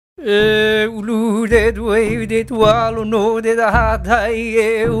E ulu de due de tualo no de da dai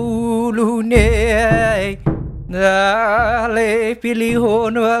e ulu ne dale pili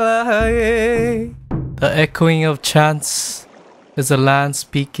hono ala e. The echoing of chants is the land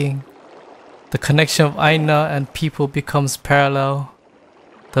speaking. The connection of Aina and people becomes parallel.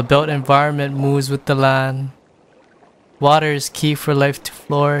 The built environment moves with the land. Water is key for life to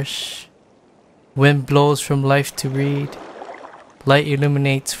flourish. Wind blows from life to read. Light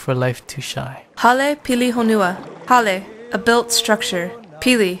illuminates for life to shine. Hale pili honua. Hale, a built structure.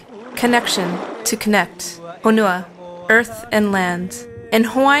 Pili, connection, to connect. Honua, earth and land. In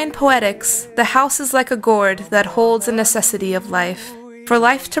Hawaiian poetics, the house is like a gourd that holds a necessity of life. For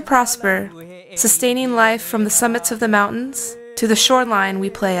life to prosper, sustaining life from the summits of the mountains to the shoreline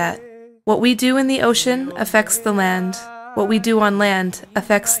we play at. What we do in the ocean affects the land. What we do on land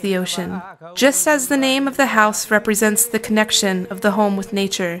affects the ocean. Just as the name of the house represents the connection of the home with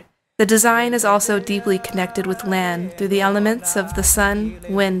nature, the design is also deeply connected with land through the elements of the sun,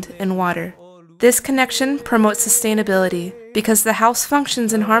 wind, and water. This connection promotes sustainability because the house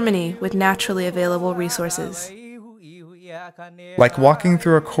functions in harmony with naturally available resources. Like walking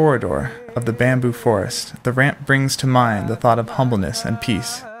through a corridor of the bamboo forest, the ramp brings to mind the thought of humbleness and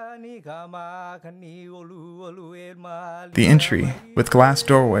peace. The entry, with glass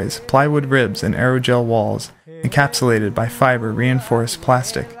doorways, plywood ribs, and aerogel walls, encapsulated by fiber-reinforced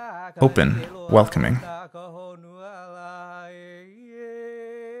plastic, open, welcoming.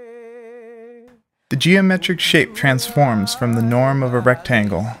 The geometric shape transforms from the norm of a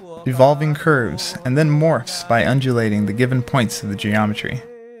rectangle, evolving curves, and then morphs by undulating the given points of the geometry.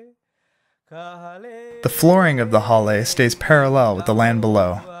 The flooring of the hale stays parallel with the land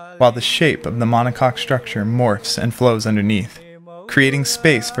below, while the shape of the monocoque structure morphs and flows underneath, creating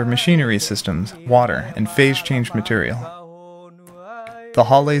space for machinery systems, water, and phase-change material. The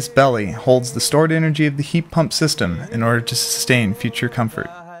hale's belly holds the stored energy of the heat pump system in order to sustain future comfort.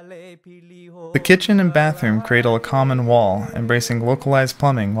 The kitchen and bathroom cradle a common wall, embracing localized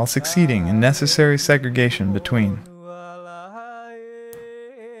plumbing while succeeding in necessary segregation between.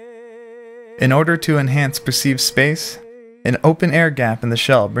 In order to enhance perceived space, an open-air gap in the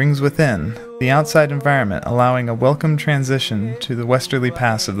shell brings within the outside environment, allowing a welcome transition to the westerly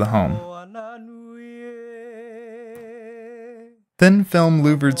pass of the home. Thin film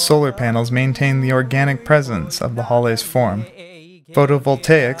louvered solar panels maintain the organic presence of the hale's form.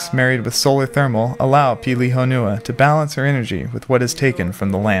 Photovoltaics married with solar thermal allow Pili Honua to balance her energy with what is taken from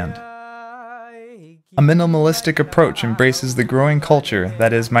the land. A minimalistic approach embraces the growing culture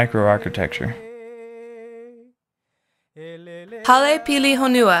that is microarchitecture. Hale pili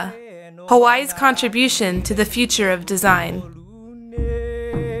honua, Hawaii's contribution to the future of design.